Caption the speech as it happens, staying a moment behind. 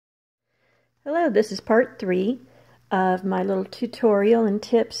Hello, this is part 3 of my little tutorial and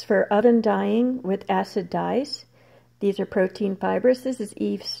tips for oven dyeing with acid dyes. These are protein fibers. This is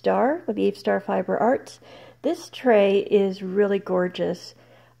Eve Starr with Eve Starr Fiber Arts. This tray is really gorgeous.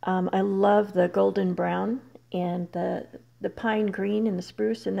 I love the golden brown and the pine green and the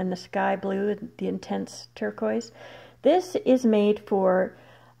spruce, and then the sky blue and the intense turquoise. This is made for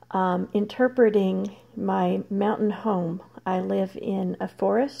interpreting my mountain home. I live in a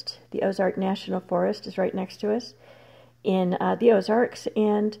forest. The Ozark National Forest is right next to us in the Ozarks,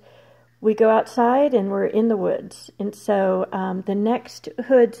 and we go outside and we're in the woods. And so the next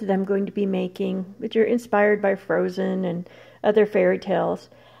hoods that I'm going to be making, which are inspired by Frozen and other fairy tales,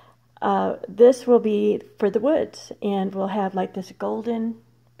 this will be for the woods, and we'll have like this golden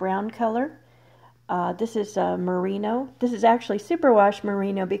brown color. This is Merino. This is actually superwash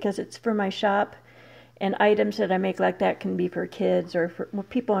Merino because it's for my shop, and items that I make like that can be for kids or for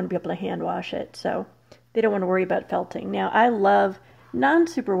people want to be able to hand wash it, so they don't want to worry about felting. Now, I love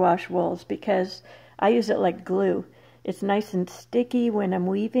non-superwash wools because I use it like glue. It's nice and sticky when I'm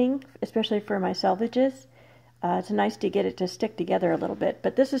weaving, especially for my selvages. It's nice to get it to stick together a little bit,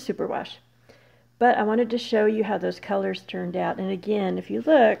 but this is superwash. But I wanted to show you how those colors turned out, and again, if you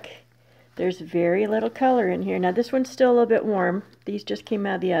look, there's very little color in here. Now, this one's still a little bit warm. These just came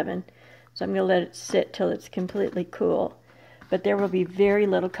out of the oven, so I'm going to let it sit till it's completely cool. But there will be very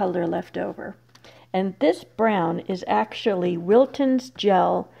little color left over. And this brown is actually Wilton's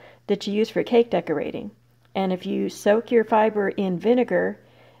gel that you use for cake decorating. And if you soak your fiber in vinegar,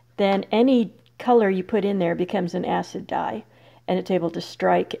 then any color you put in there becomes an acid dye, and it's able to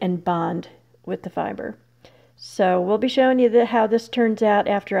strike and bond with the fiber. So we'll be showing you how this turns out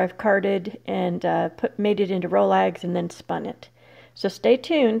after I've carded and made it into roll ags and then spun it. So stay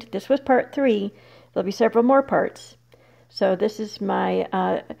tuned. This was part 3. There'll be several more parts. So this is my,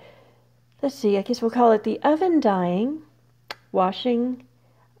 let's see, I guess we'll call it the oven dyeing, washing,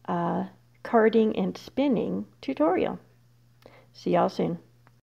 carding, and spinning tutorial. See y'all soon.